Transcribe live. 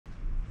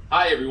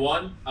Hi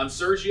everyone, I'm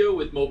Sergio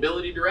with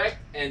Mobility Direct,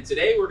 and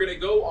today we're going to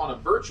go on a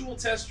virtual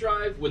test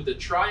drive with the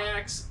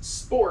Triaxe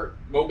Sport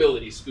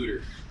mobility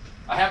scooter.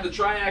 I have the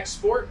Triaxe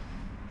Sport,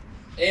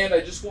 and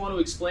I just want to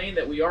explain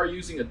that we are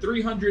using a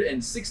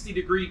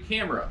 360-degree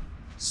camera.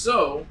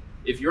 So,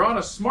 if you're on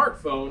a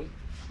smartphone,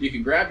 you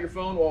can grab your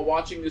phone while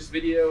watching this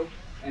video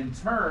and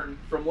turn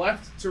from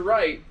left to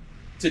right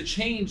to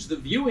change the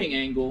viewing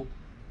angle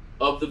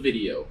of the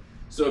video.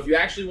 So if you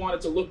actually wanted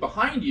to look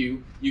behind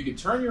you, you could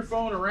turn your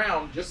phone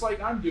around just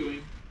like I'm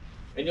doing,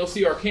 and you'll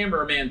see our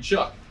cameraman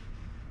Chuck.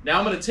 Now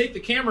I'm going to take the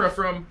camera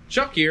from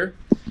Chuck here,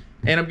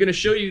 and I'm going to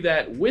show you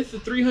that with the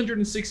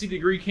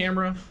 360-degree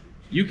camera,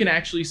 you can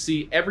actually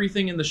see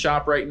everything in the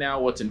shop right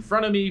now, what's in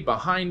front of me,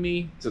 behind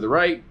me, to the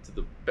right, to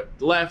the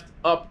left,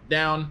 up,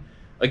 down.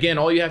 Again,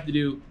 all you have to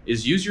do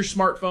is use your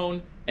smartphone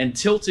and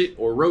tilt it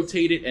or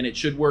rotate it, and it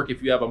should work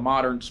if you have a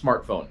modern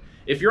smartphone.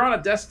 If you're on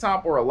a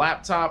desktop or a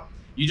laptop,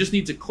 you just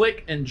need to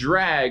click and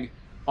drag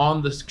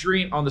on the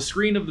screen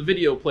of the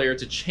video player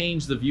to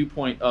change the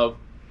viewpoint of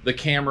the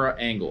camera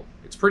angle.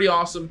 It's pretty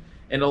awesome,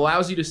 and it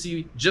allows you to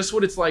see just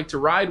what it's like to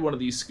ride one of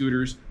these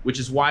scooters, which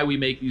is why we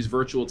make these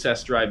virtual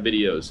test drive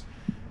videos.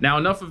 Now,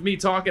 enough of me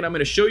talking. I'm going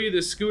to show you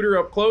this scooter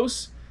up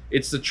close.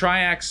 It's the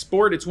Triaxe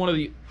Sport. It's one of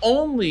the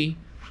only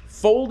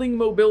folding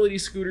mobility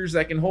scooters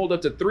that can hold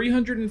up to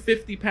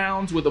 350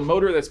 pounds with a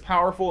motor that's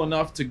powerful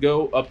enough to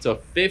go up to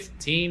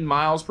 15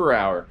 miles per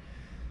hour.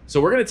 So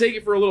we're going to take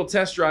it for a little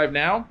test drive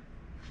now.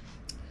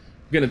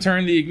 I'm going to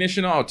turn the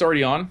ignition on. Oh, it's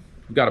already on.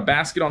 We've got a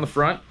basket on the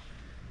front.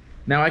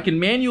 Now I can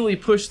manually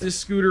push this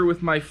scooter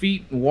with my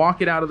feet and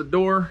walk it out of the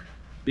door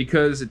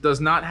because it does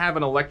not have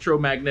an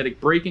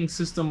electromagnetic braking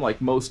system like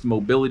most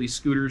mobility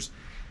scooters.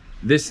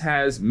 This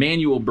has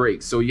manual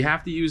brakes, so you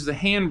have to use the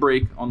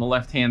handbrake on the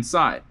left-hand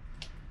side.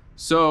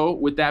 So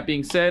with that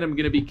being said, I'm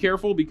going to be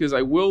careful because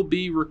I will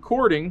be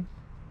recording,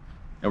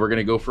 and we're going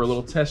to go for a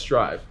little test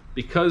drive.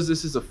 Because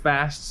this is a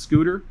fast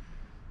scooter,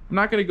 I'm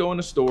not going to go in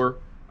a store.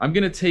 I'm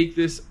going to take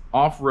this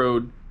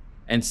off-road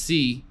and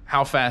see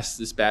how fast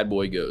this bad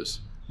boy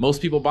goes.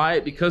 Most people buy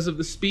it because of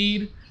the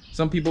speed.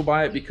 Some people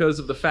buy it because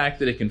of the fact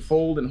that it can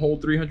fold and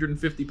hold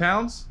 350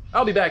 pounds.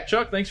 I'll be back,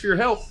 Chuck. Thanks for your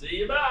help. See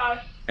you,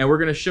 bye. And we're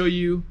going to show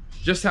you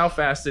just how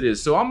fast it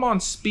is. So I'm on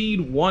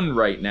speed 1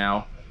 right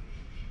now,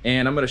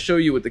 and I'm going to show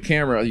you with the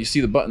camera. You see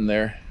the button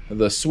there,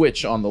 the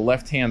switch on the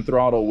left-hand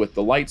throttle with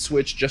the light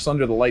switch. Just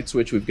under the light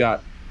switch, we've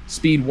got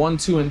speed 1,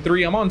 2, and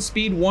 3. I'm on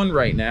speed 1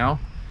 right now.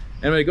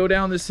 And I'm gonna go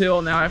down this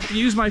hill. Now I have to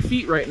use my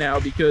feet right now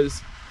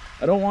because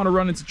I don't want to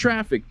run into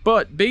traffic.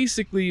 But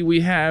basically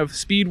we have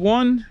speed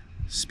 1,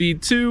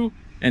 speed 2,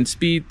 and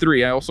speed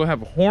 3. I also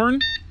have a horn,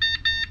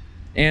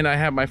 and I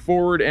have my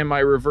forward and my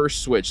reverse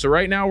switch. So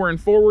right now we're in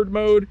forward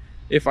mode.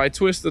 If I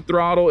twist the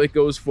throttle, it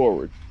goes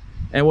forward.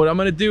 And what I'm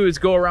gonna do is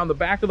go around the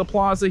back of the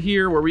plaza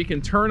here where we can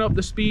turn up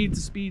the speed to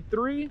speed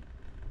 3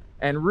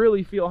 and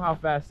really feel how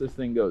fast this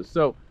thing goes.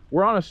 So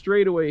we're on a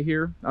straightaway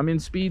here. I'm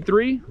in speed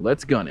 3.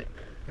 Let's gun it.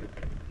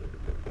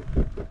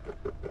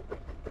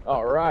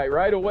 All right,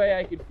 right away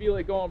I can feel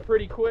it going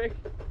pretty quick.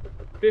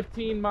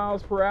 15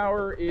 miles per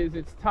hour is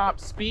its top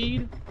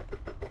speed.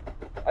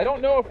 I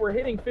don't know if we're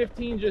hitting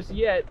 15 just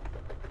yet,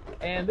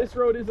 and this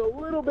road is a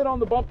little bit on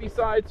the bumpy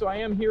side, so I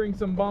am hearing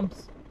some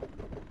bumps,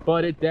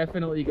 but it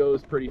definitely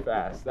goes pretty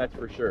fast, that's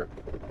for sure.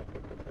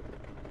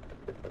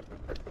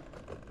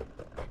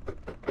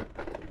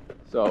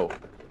 So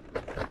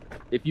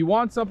if you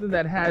want something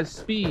that has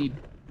speed,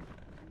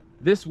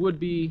 this would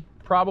be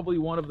probably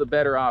one of the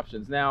better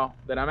options. Now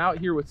that I'm out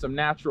here with some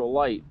natural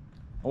light,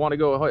 I want to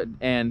go ahead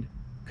and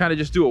kind of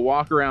just do a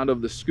walk around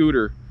of the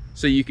scooter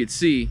so you could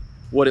see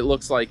what it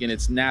looks like in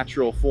its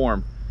natural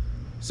form.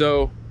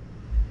 So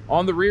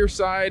on the rear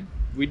side,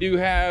 we do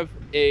have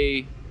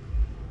a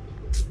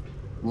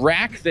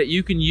rack that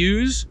you can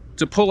use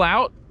to pull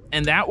out,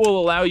 and that will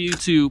allow you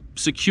to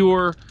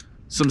secure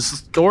some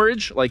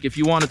storage. Like if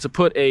you wanted to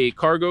put a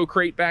cargo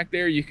crate back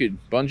there, you could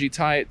bungee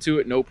tie it to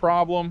it, no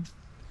problem.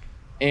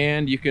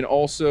 And you can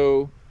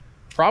also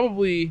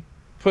probably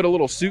put a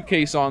little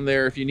suitcase on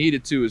there if you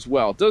needed to as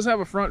well. It does have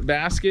a front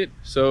basket,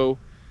 so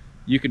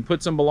you can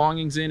put some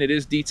belongings in. It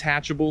is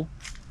detachable.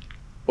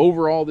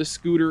 Overall, this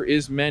scooter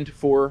is meant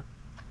for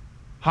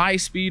high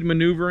speed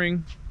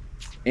maneuvering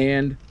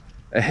and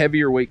a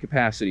heavier weight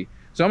capacity.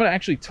 So I'm gonna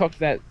actually tuck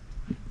that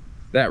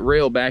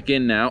rail back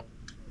in now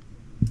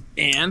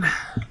and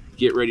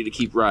get ready to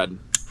keep riding.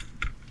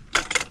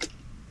 It's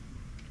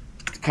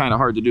kind of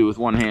hard to do with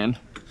one hand.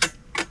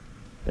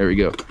 There we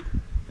go.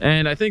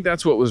 And I think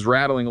that's what was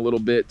rattling a little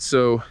bit.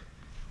 So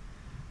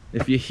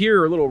if you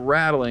hear a little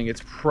rattling,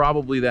 it's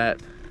probably that.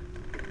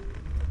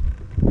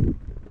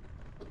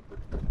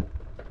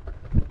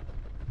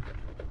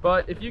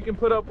 But if you can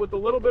put up with a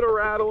little bit of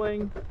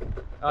rattling,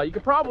 you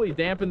could probably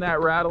dampen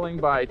that rattling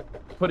by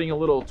putting a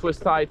little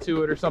twist tie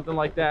to it or something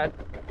like that.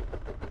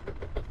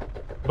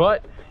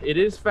 But it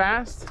is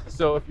fast,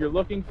 so if you're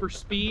looking for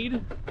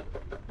speed,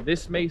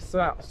 this may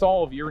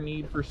solve your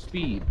need for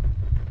speed.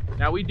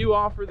 Now we do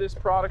offer this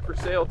product for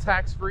sale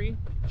tax-free.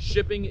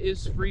 Shipping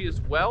is free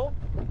as well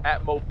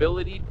at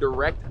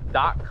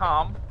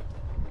mobilitydirect.com.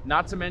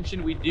 Not to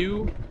mention, we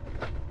do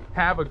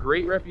have a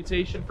great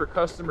reputation for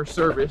customer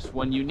service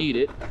when you need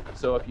it.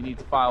 So if you need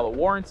to file a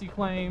warranty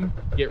claim,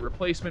 get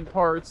replacement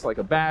parts like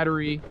a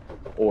battery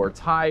or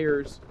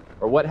tires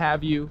or what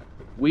have you,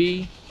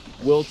 we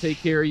will take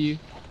care of you.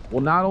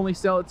 We'll not only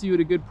sell it to you at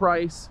a good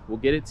price, we'll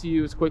get it to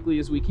you as quickly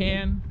as we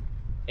can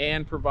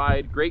and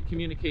provide great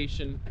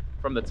communication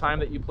from the time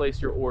that you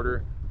place your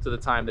order to the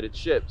time that it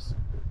ships.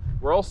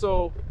 We're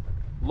also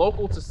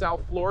local to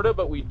South Florida,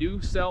 but we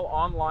do sell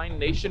online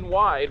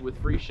nationwide with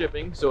free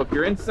shipping. So if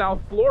you're in South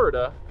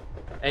Florida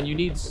and you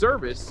need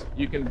service,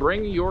 you can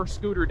bring your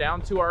scooter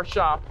down to our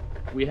shop.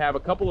 We have a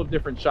couple of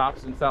different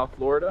shops in South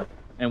Florida,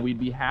 and we'd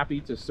be happy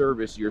to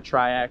service your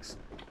Triaxe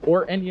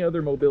or any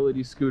other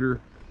mobility scooter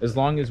as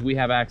long as we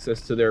have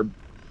access to their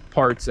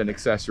parts and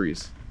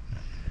accessories.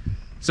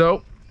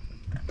 So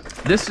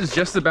this is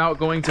just about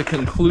going to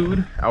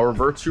conclude our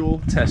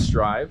virtual test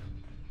drive.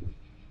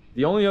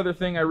 The only other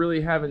thing I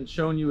really haven't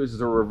shown you is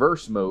the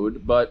reverse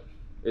mode, but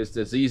it's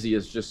as easy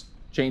as just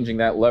changing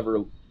that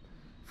lever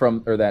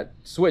from, or that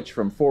switch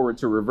from forward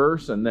to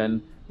reverse, and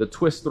then the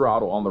twist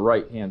throttle on the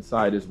right hand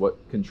side is what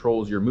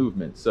controls your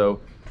movement. So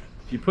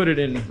if you put it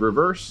in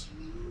reverse,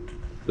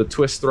 the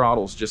twist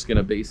throttle is just going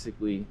to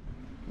basically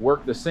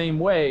work the same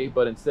way,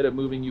 but instead of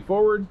moving you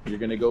forward, you're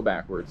going to go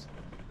backwards.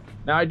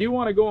 Now I do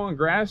want to go on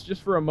grass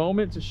just for a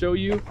moment to show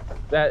you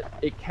that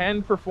it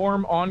can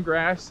perform on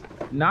grass,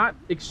 not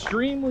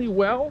extremely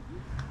well.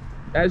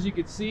 As you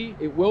can see,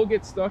 it will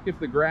get stuck if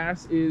the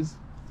grass is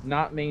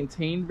not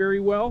maintained very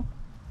well,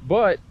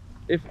 but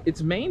if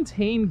it's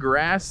maintained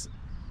grass,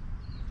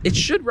 it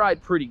should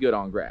ride pretty good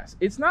on grass.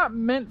 It's not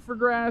meant for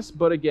grass,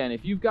 but again,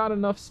 if you've got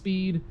enough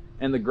speed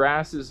and the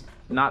grass is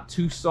not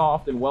too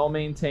soft and well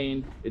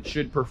maintained, it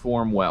should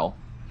perform well.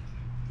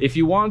 If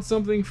you want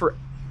something for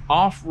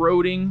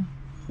off-roading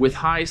with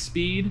high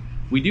speed,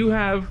 we do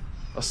have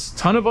a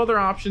ton of other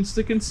options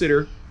to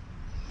consider.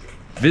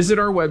 Visit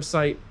our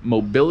website,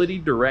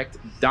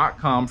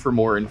 mobilitydirect.com, for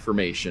more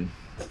information.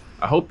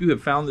 I hope you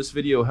have found this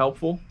video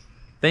helpful.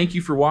 Thank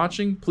you for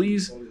watching.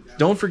 Please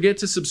don't forget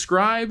to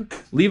subscribe,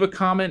 leave a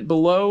comment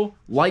below,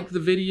 like the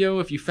video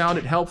if you found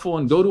it helpful,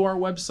 and go to our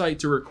website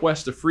to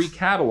request a free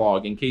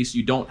catalog in case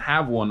you don't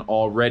have one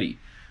already.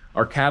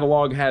 Our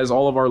catalog has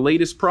all of our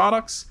latest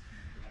products,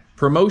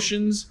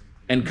 promotions,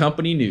 and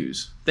company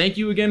news. Thank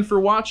you again for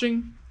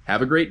watching.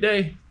 Have a great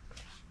day.